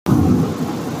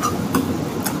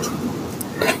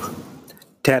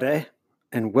Tere,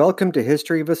 and welcome to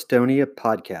History of Estonia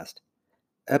podcast,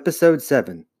 Episode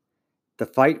 7, The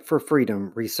Fight for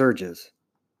Freedom Resurges.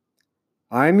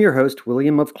 I'm your host,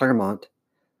 William of Clermont.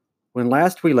 When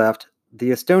last we left, the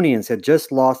Estonians had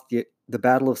just lost the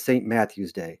Battle of St.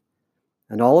 Matthew's Day,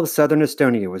 and all of southern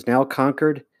Estonia was now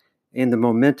conquered, and the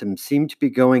momentum seemed to be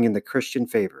going in the Christian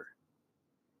favor.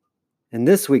 In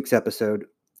this week's episode,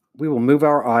 we will move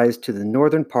our eyes to the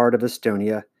northern part of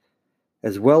Estonia,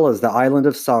 as well as the island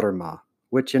of Saaremaa,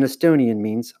 which in Estonian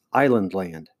means island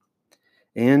land,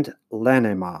 and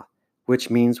Läänemaa,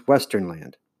 which means western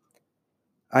land.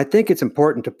 I think it's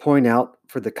important to point out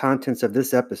for the contents of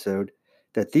this episode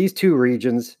that these two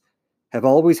regions have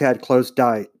always had close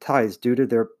ties due to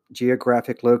their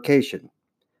geographic location.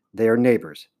 They are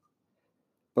neighbors.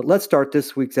 But let's start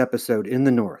this week's episode in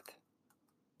the north.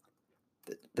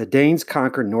 The Danes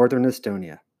conquered northern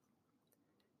Estonia.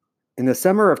 In the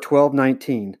summer of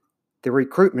 1219, the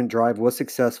recruitment drive was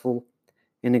successful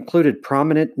and included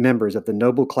prominent members of the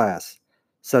noble class,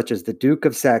 such as the Duke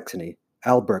of Saxony,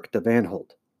 Albrecht of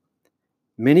Anhalt,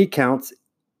 many counts,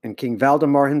 and King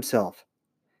Valdemar himself,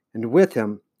 and with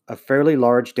him a fairly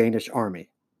large Danish army.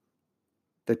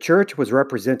 The church was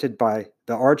represented by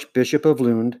the Archbishop of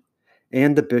Lund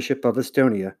and the Bishop of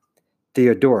Estonia,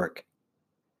 Theodoric,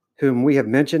 whom we have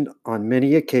mentioned on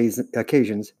many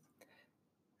occasions,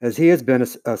 as he has been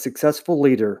a successful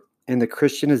leader in the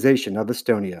Christianization of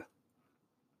Estonia.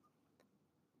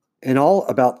 In all,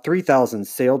 about 3,000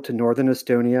 sailed to northern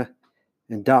Estonia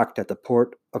and docked at the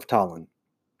port of Tallinn,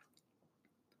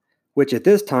 which at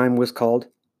this time was called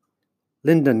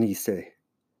Lindånisse,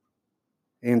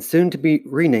 and soon to be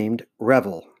renamed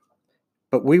Revel,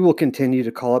 but we will continue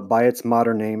to call it by its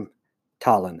modern name,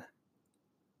 Tallinn.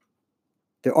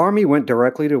 The army went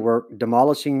directly to work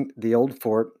demolishing the old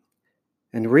fort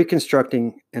and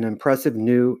reconstructing an impressive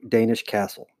new Danish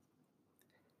castle.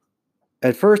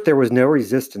 At first, there was no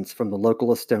resistance from the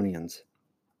local Estonians.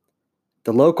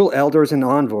 The local elders and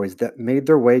envoys that made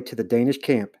their way to the Danish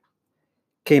camp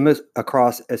came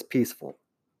across as peaceful.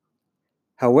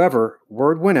 However,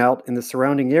 word went out in the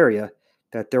surrounding area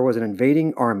that there was an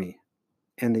invading army,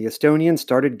 and the Estonians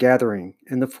started gathering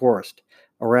in the forest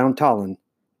around Tallinn,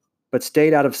 but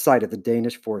stayed out of sight of the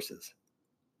Danish forces.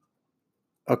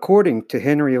 According to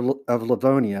Henry of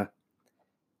Livonia,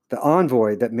 the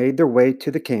envoy that made their way to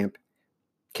the camp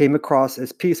came across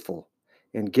as peaceful,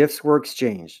 and gifts were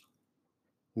exchanged.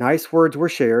 Nice words were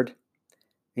shared,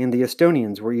 and the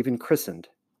Estonians were even christened.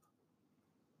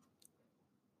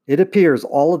 It appears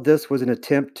all of this was an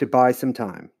attempt to buy some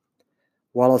time,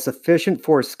 while a sufficient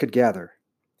force could gather.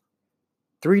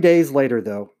 3 days later,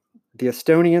 though, the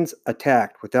Estonians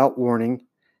attacked without warning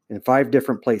in 5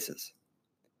 different places.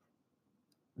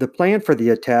 The plan for the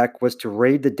attack was to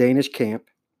raid the Danish camp,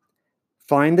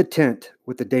 find the tent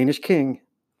with the Danish king,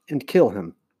 and kill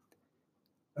him.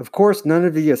 Of course, none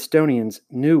of the Estonians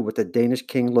knew what the Danish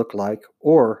king looked like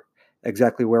or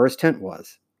exactly where his tent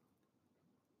was.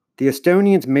 The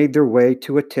Estonians made their way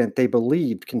to a tent they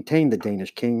believed contained the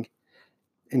Danish king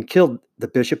and killed the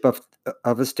Bishop of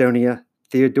Estonia,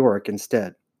 Theodoric,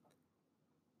 instead.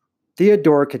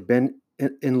 Theodoric had been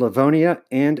in Livonia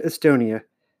and Estonia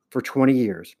for 20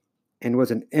 years and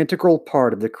was an integral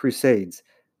part of the Crusades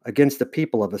against the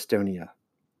people of Estonia.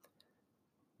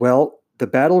 Well, the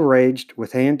battle raged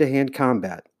with hand-to-hand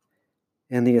combat,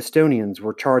 and the Estonians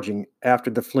were charging after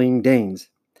the fleeing Danes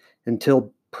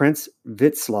until Prince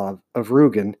Vitslav of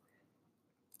Rugen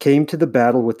came to the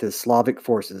battle with his Slavic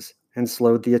forces and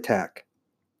slowed the attack,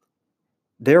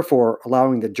 therefore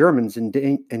allowing the Germans and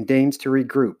Danes to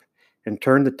regroup and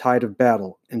turn the tide of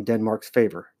battle in Denmark's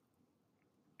favor.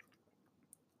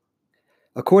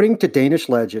 According to Danish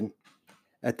legend,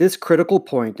 at this critical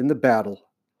point in the battle,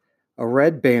 a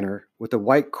red banner with a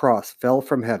white cross fell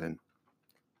from heaven.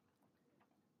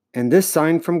 And this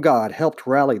sign from God helped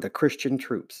rally the Christian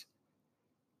troops.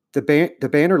 The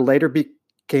banner later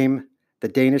became the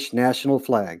Danish national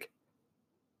flag,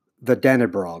 the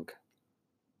Dannebrog.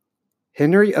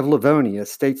 Henry of Livonia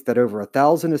states that over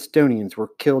 1,000 Estonians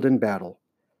were killed in battle,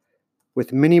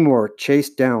 with many more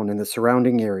chased down in the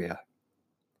surrounding area.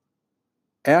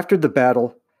 After the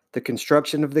battle, the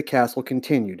construction of the castle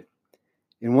continued,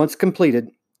 and once completed,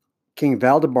 King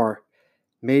Valdemar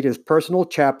made his personal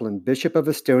chaplain Bishop of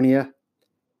Estonia,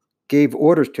 gave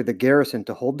orders to the garrison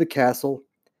to hold the castle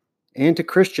and to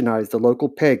Christianize the local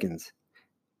pagans,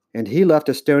 and he left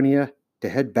Estonia to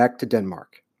head back to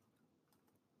Denmark.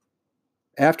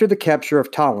 After the capture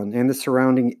of Tallinn and the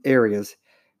surrounding areas,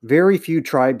 very few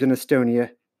tribes in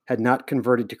Estonia had not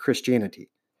converted to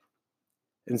Christianity.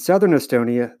 In southern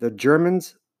Estonia, the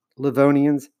Germans,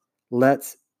 Livonians,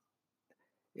 Letts,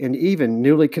 and even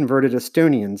newly converted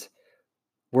Estonians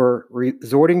were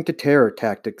resorting to terror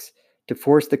tactics to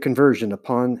force the conversion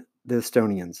upon the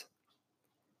Estonians.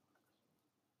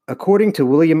 According to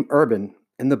William Urban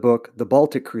in the book The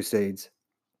Baltic Crusades,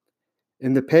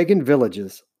 in the pagan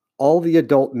villages, all the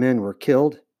adult men were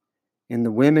killed, and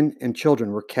the women and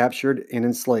children were captured and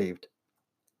enslaved.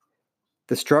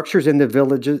 The structures in the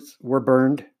villages were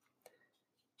burned,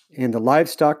 and the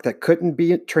livestock that couldn't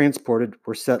be transported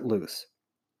were set loose.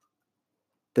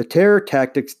 The terror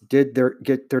tactics did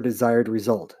get their desired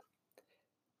result,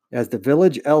 as the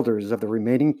village elders of the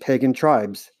remaining pagan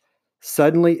tribes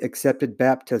suddenly accepted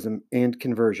baptism and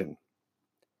conversion.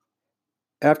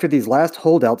 After these last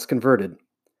holdouts converted,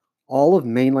 all of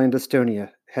mainland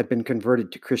Estonia had been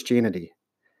converted to Christianity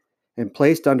and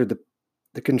placed under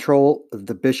the control of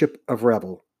the Bishop of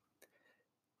Revel,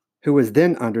 who was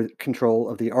then under control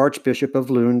of the Archbishop of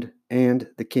Lund and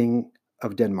the King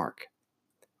of Denmark.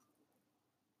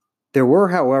 There were,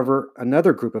 however,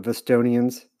 another group of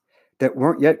Estonians that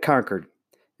weren't yet conquered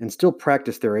and still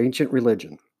practiced their ancient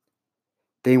religion.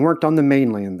 They weren't on the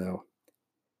mainland, though.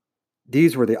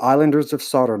 These were the islanders of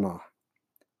Saaremaa.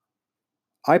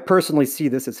 I personally see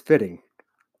this as fitting.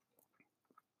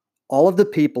 All of the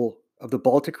people of the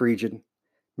Baltic region,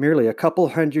 merely a couple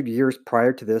hundred years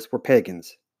prior to this, were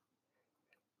pagans.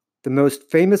 The most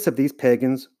famous of these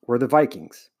pagans were the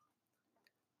Vikings.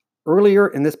 Earlier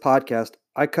in this podcast,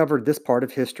 I covered this part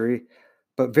of history,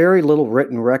 but very little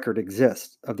written record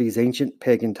exists of these ancient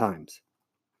pagan times.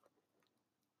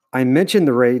 I mentioned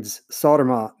the raids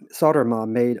Saaremaa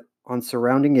made on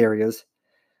surrounding areas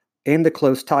and the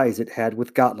close ties it had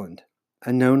with Gotland,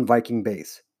 a known Viking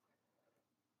base.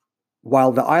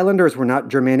 While the islanders were not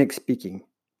Germanic speaking,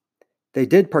 they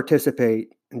did participate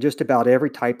in just about every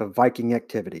type of Viking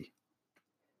activity.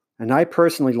 And I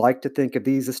personally like to think of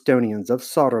these Estonians of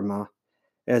Saaremaa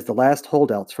as the last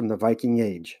holdouts from the Viking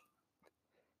Age,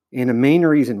 and a main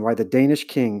reason why the Danish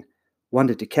king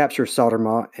wanted to capture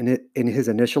Saaremaa in his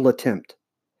initial attempt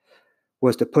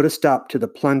was to put a stop to the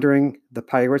plundering the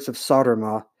pirates of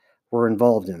Saaremaa were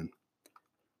involved in.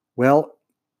 Well,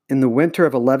 in the winter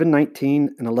of 1119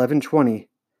 and 1120,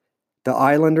 the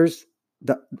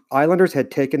islanders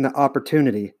had taken the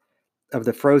opportunity of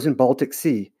the frozen Baltic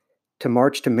Sea to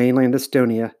march to mainland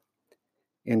Estonia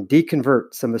and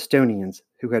deconvert some Estonians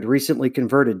who had recently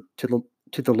converted to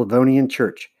the Livonian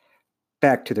Church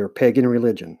back to their pagan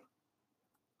religion.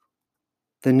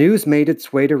 The news made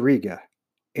its way to Riga,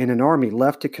 and an army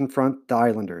left to confront the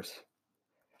islanders,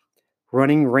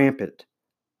 running rampant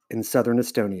in southern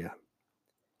Estonia.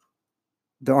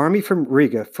 The army from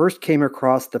Riga first came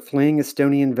across the fleeing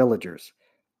Estonian villagers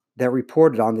that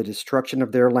reported on the destruction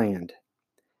of their land,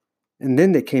 and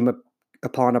then they came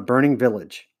upon a burning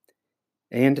village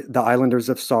and the islanders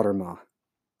of Saaremaa.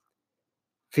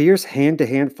 Fierce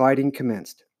hand-to-hand fighting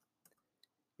commenced,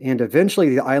 and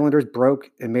eventually the islanders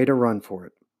broke and made a run for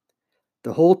it,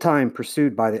 the whole time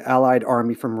pursued by the allied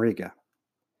army from Riga.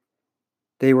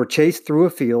 They were chased through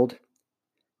a field,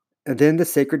 and then the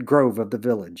sacred grove of the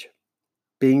village,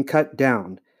 being cut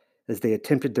down as they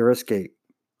attempted their escape.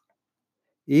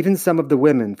 Even some of the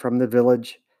women from the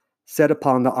village set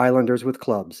upon the islanders with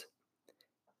clubs.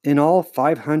 In all,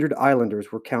 500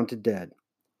 islanders were counted dead,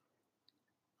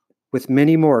 with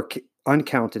many more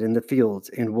uncounted in the fields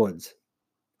and woods.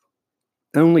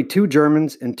 Only 2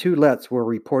 Germans and 2 Letts were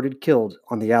reported killed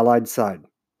on the Allied side.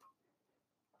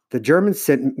 The Germans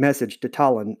sent a message to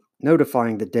Tallinn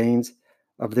notifying the Danes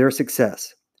of their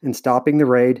success in stopping the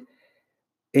raid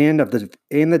and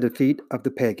the defeat of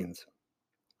the pagans.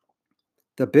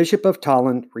 The Bishop of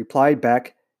Tallinn replied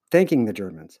back thanking the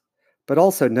Germans, but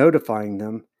also notifying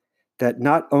them that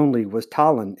not only was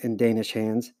Tallinn in Danish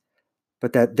hands,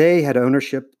 but that they had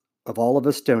ownership of all of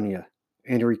Estonia,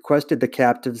 and requested the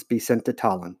captives be sent to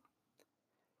Tallinn.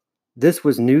 This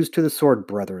was news to the Sword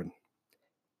Brethren,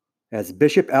 as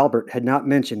Bishop Albert had not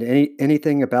mentioned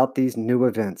anything about these new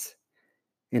events,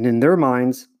 and in their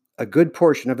minds, a good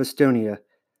portion of Estonia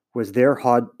was their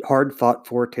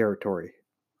hard-fought-for territory.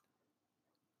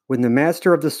 When the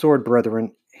master of the Sword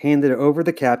Brethren handed over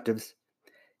the captives,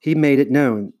 he made it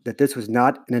known that this was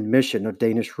not an admission of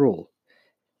Danish rule,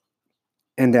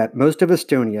 and that most of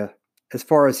Estonia, as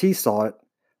far as he saw it,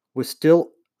 was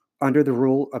still under the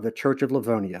rule of the Church of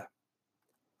Livonia.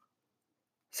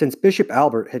 Since Bishop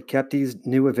Albert had kept these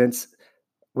new events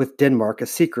with Denmark a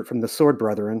secret from the Sword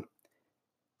Brethren,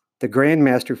 the Grand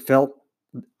Master felt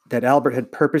that Albert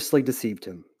had purposely deceived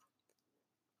him.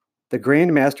 The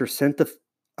Grand Master sent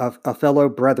a fellow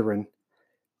brethren,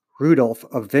 Rudolf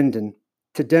of Vinden,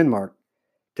 to Denmark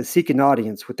to seek an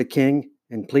audience with the king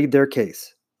and plead their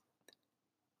case.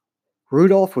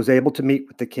 Rudolf was able to meet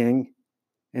with the king,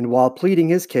 and while pleading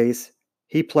his case,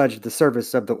 he pledged the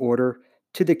service of the order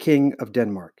to the King of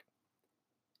Denmark.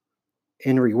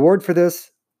 In reward for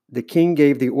this, the king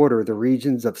gave the order the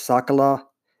regions of Sakala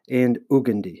and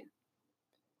Ugendi.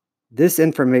 This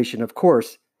information, of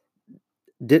course,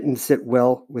 didn't sit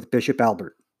well with Bishop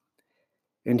Albert,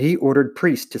 and he ordered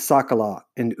priests to Sakala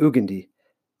and Ugendi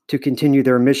to continue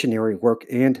their missionary work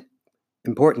and,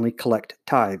 importantly, collect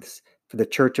tithes for the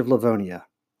Church of Livonia.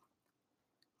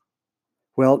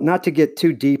 Well, not to get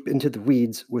too deep into the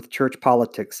weeds with church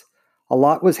politics, a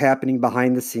lot was happening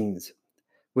behind the scenes,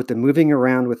 with the moving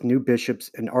around with new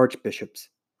bishops and archbishops.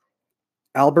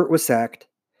 Albert was sacked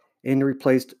and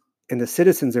replaced, and the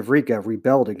citizens of Riga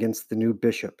rebelled against the new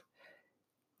bishop.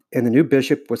 And the new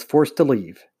bishop was forced to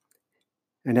leave,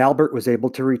 and Albert was able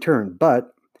to return,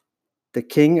 but the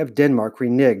King of Denmark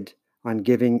reneged on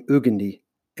giving Ugendi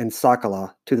and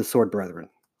Sakala to the Sword Brethren.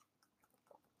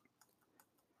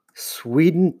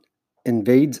 Sweden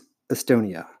invades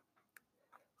Estonia.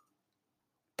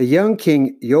 The young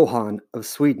King Johann of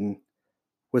Sweden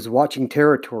was watching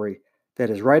territory that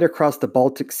is right across the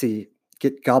Baltic Sea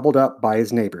get gobbled up by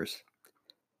his neighbors,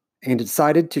 and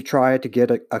decided to try to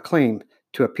get a claim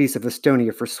to a piece of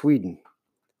Estonia for Sweden.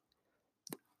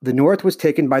 The north was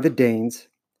taken by the Danes,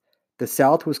 the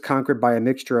south was conquered by a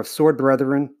mixture of sword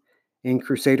brethren and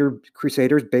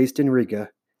crusaders based in Riga,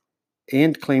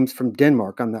 and claims from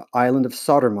Denmark on the island of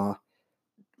Saaremaa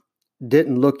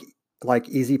didn't look like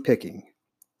easy picking.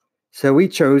 So he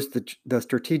chose the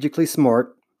strategically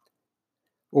smart,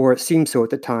 or it seemed so at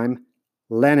the time,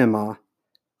 Lannemaa,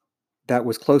 that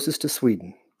was closest to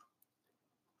Sweden.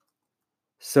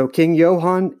 So King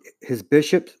Johann, his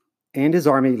bishops, and his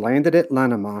army landed at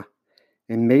Lannemaa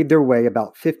and made their way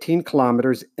about 15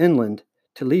 kilometers inland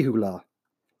to Lihula,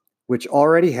 which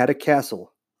already had a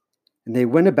castle, and they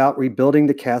went about rebuilding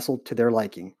the castle to their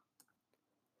liking.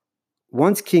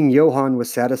 Once King Johann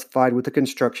was satisfied with the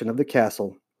construction of the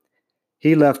castle,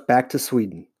 he left back to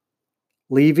Sweden,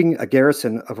 leaving a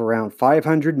garrison of around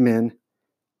 500 men,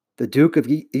 the Duke of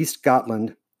East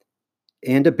Gotland,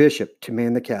 and a bishop to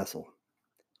man the castle.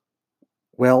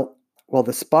 Well,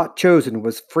 the spot chosen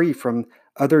was free from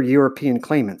other European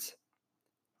claimants.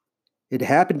 It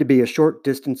happened to be a short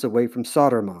distance away from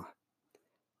Saaremaa.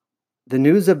 The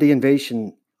news of the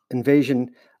invasion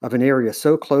of an area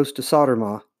so close to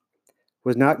Saaremaa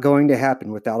was not going to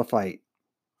happen without a fight.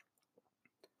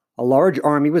 A large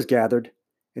army was gathered,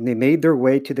 and they made their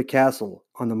way to the castle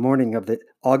on the morning of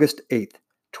August 8th,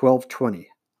 1220.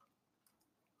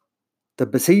 The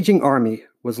besieging army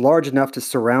was large enough to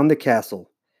surround the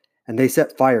castle, and they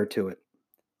set fire to it.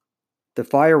 The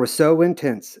fire was so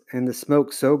intense and the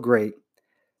smoke so great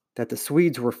that the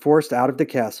Swedes were forced out of the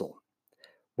castle,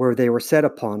 where they were set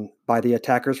upon by the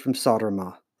attackers from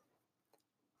Saaremaa.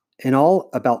 In all,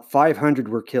 about 500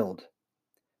 were killed,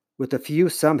 with a few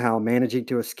somehow managing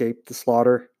to escape the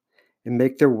slaughter and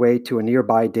make their way to a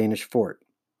nearby Danish fort.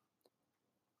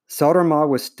 Saaremaa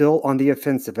was still on the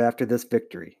offensive after this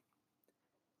victory.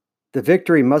 The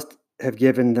victory must have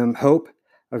given them hope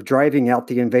of driving out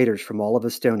the invaders from all of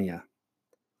Estonia.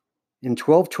 In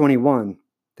 1221,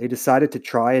 they decided to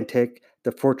try and take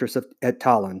the fortress at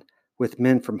Tallinn with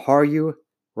men from Harju,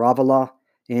 Ravala,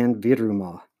 and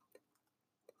Virumaa.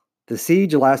 The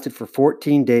siege lasted for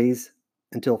 14 days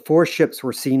until 4 ships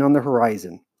were seen on the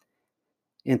horizon.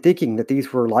 And thinking that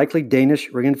these were likely Danish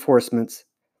reinforcements,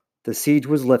 the siege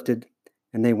was lifted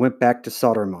and they went back to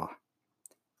Saaremaa.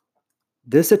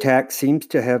 This attack seems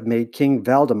to have made King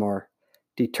Valdemar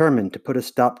determined to put a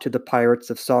stop to the pirates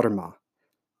of Saaremaa,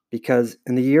 because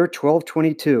in the year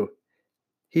 1222,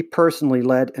 he personally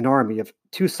led an army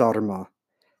to Saaremaa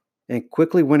and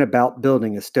quickly went about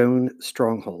building a stone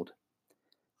stronghold.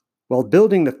 While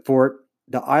building the fort,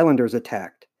 the islanders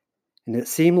attacked, and it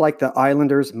seemed like the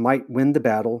islanders might win the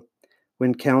battle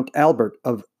when Count Albert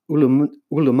of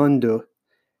Ullamundu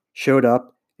showed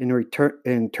up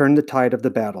and turned the tide of the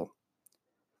battle.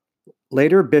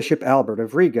 Later, Bishop Albert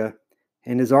of Riga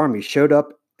and his army showed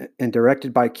up and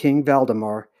directed by King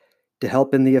Valdemar to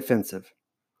help in the offensive.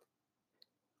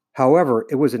 However,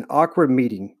 it was an awkward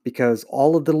meeting because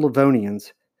all of the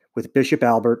Livonians, with Bishop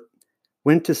Albert,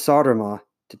 went to Saaremaa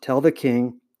to tell the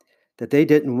king that they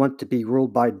didn't want to be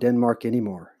ruled by Denmark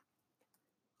anymore.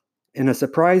 In a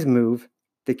surprise move,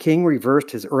 the king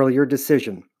reversed his earlier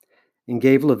decision and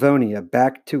gave Livonia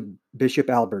back to Bishop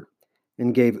Albert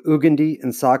and gave Ugendi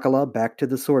and Sakala back to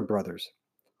the Sword Brothers,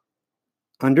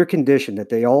 under condition that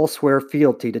they all swear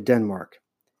fealty to Denmark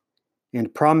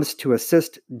and promise to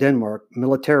assist Denmark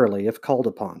militarily if called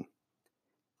upon.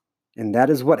 and that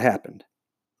is what happened.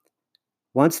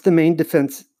 Once the main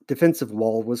defensive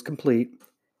wall was complete,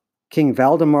 King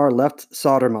Valdemar left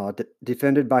Soderma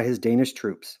defended by his Danish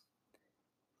troops.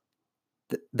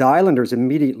 The islanders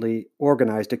immediately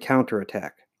organized a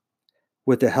counterattack.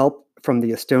 With the help from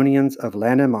the Estonians of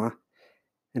Lannemaa,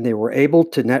 and they were able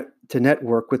to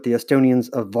network with the Estonians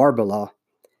of Varbala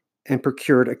and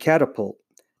procured a catapult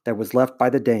that was left by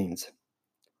the Danes.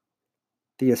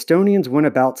 The Estonians went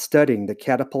about studying the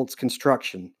catapult's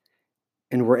construction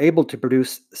and were able to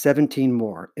produce 17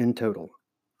 more in total.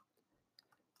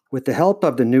 With the help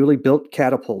of the newly built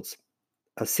catapults,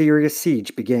 a serious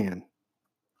siege began.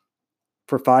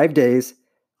 For 5 days,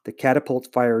 the catapults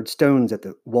fired stones at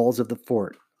the walls of the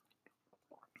fort.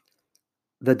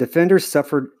 The defenders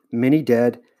suffered many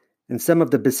dead, and some of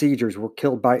the besiegers were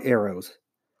killed by arrows,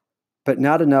 but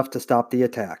not enough to stop the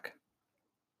attack.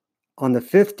 On the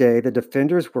 5th day, the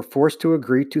defenders were forced to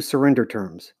agree to surrender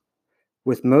terms,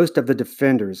 with most of the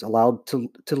defenders allowed to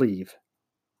leave.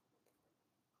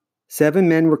 7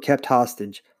 men were kept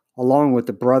hostage, along with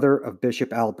the brother of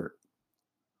Bishop Albert.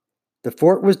 The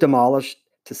fort was demolished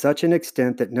to such an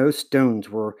extent that no stones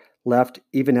were left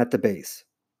even at the base.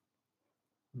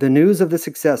 The news of the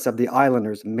success of the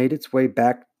islanders made its way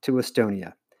back to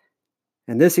Estonia,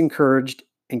 and this encouraged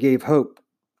and gave hope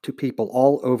to people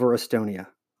all over Estonia.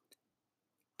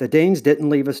 The Danes didn't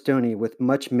leave Estonia with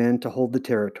much men to hold the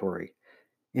territory,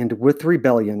 and with the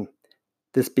rebellion,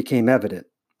 this became evident.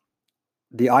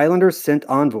 The islanders sent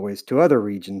envoys to other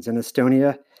regions in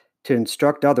Estonia to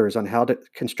instruct others on how to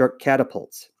construct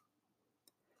catapults.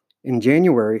 In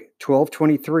January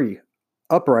 1223,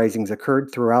 uprisings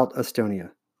occurred throughout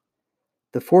Estonia.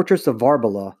 The fortress of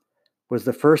Varbala was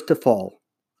the first to fall,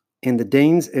 and the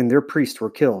Danes and their priests were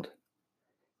killed.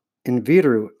 In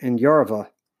Viru and Jarva,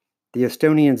 the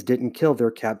Estonians didn't kill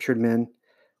their captured men,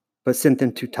 but sent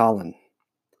them to Tallinn.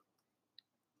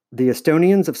 The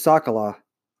Estonians of Sakala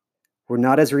were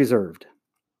not as reserved.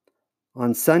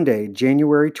 On Sunday,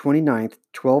 January 29,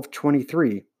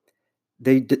 1223,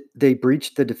 they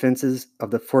breached the defenses of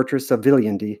the fortress of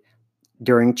Viljandi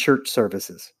during church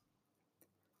services.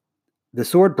 The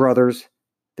Sword brothers,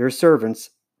 their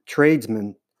servants,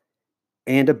 tradesmen,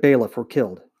 and a bailiff were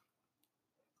killed.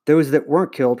 Those that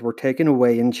weren't killed were taken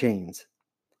away in chains.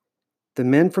 The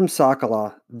men from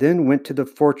Sakala then went to the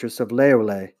fortress of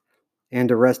Leole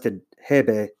and arrested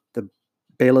Hebe, the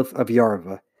bailiff of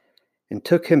Jarva, and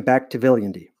took him back to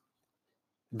Viljandi.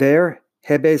 There,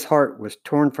 Hebe's heart was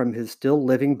torn from his still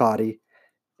living body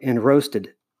and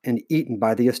roasted and eaten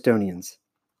by the Estonians.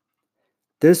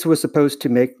 This was supposed to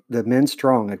make the men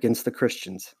strong against the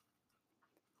Christians.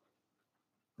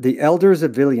 The elders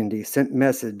of Viljandi sent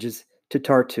messages to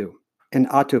Tartu and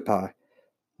Atupa,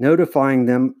 notifying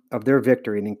them of their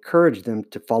victory and encouraged them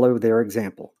to follow their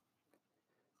example.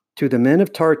 To the men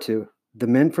of Tartu, the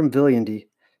men from Viljandi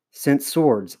sent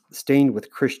swords stained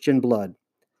with Christian blood,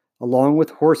 along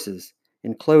with horses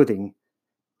and clothing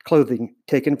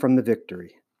taken from the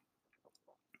victory.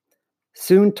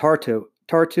 Soon Tartu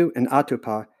and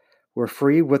Atupa were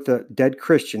free with the dead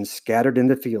Christians scattered in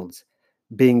the fields,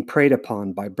 being preyed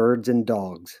upon by birds and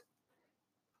dogs.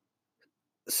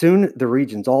 Soon the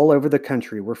regions all over the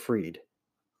country were freed.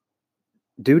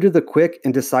 Due to the quick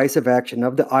and decisive action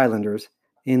of the islanders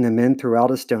and the men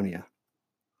throughout Estonia.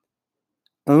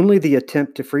 Only the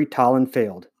attempt to free Tallinn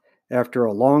failed, after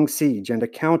a long siege and a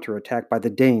counterattack by the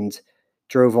Danes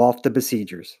drove off the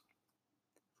besiegers.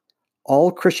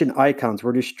 All Christian icons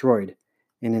were destroyed,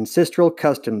 and ancestral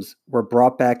customs were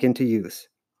brought back into use.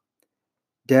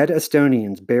 Dead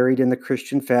Estonians buried in the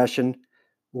Christian fashion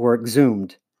were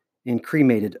exhumed and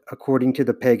cremated according to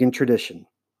the pagan tradition.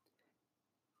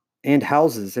 And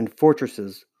houses and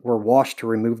fortresses were washed to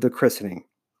remove the christening.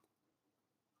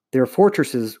 Their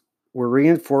fortresses were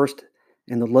reinforced,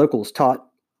 and the locals taught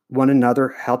one another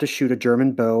how to shoot a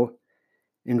German bow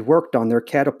and worked on their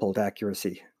catapult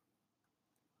accuracy.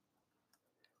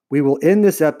 We will end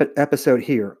this episode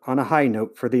here on a high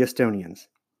note for the Estonians.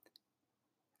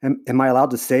 Am I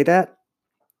allowed to say that?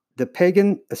 The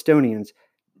pagan Estonians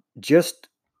just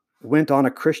went on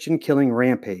a Christian killing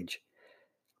rampage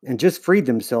and just freed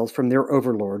themselves from their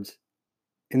overlords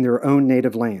in their own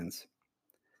native lands.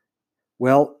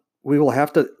 Well, we will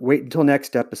have to wait until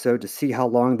next episode to see how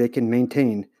long they can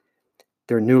maintain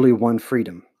their newly won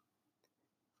freedom.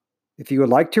 If you would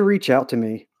like to reach out to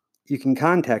me, you can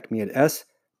contact me at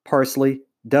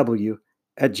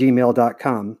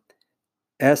sparsleyw@gmail.com,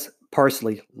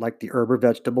 parsley like the herb or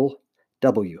vegetable,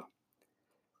 W,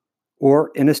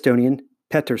 or in Estonian,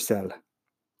 Petersel.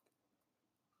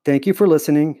 Thank you for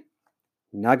listening.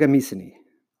 Nägemiseni.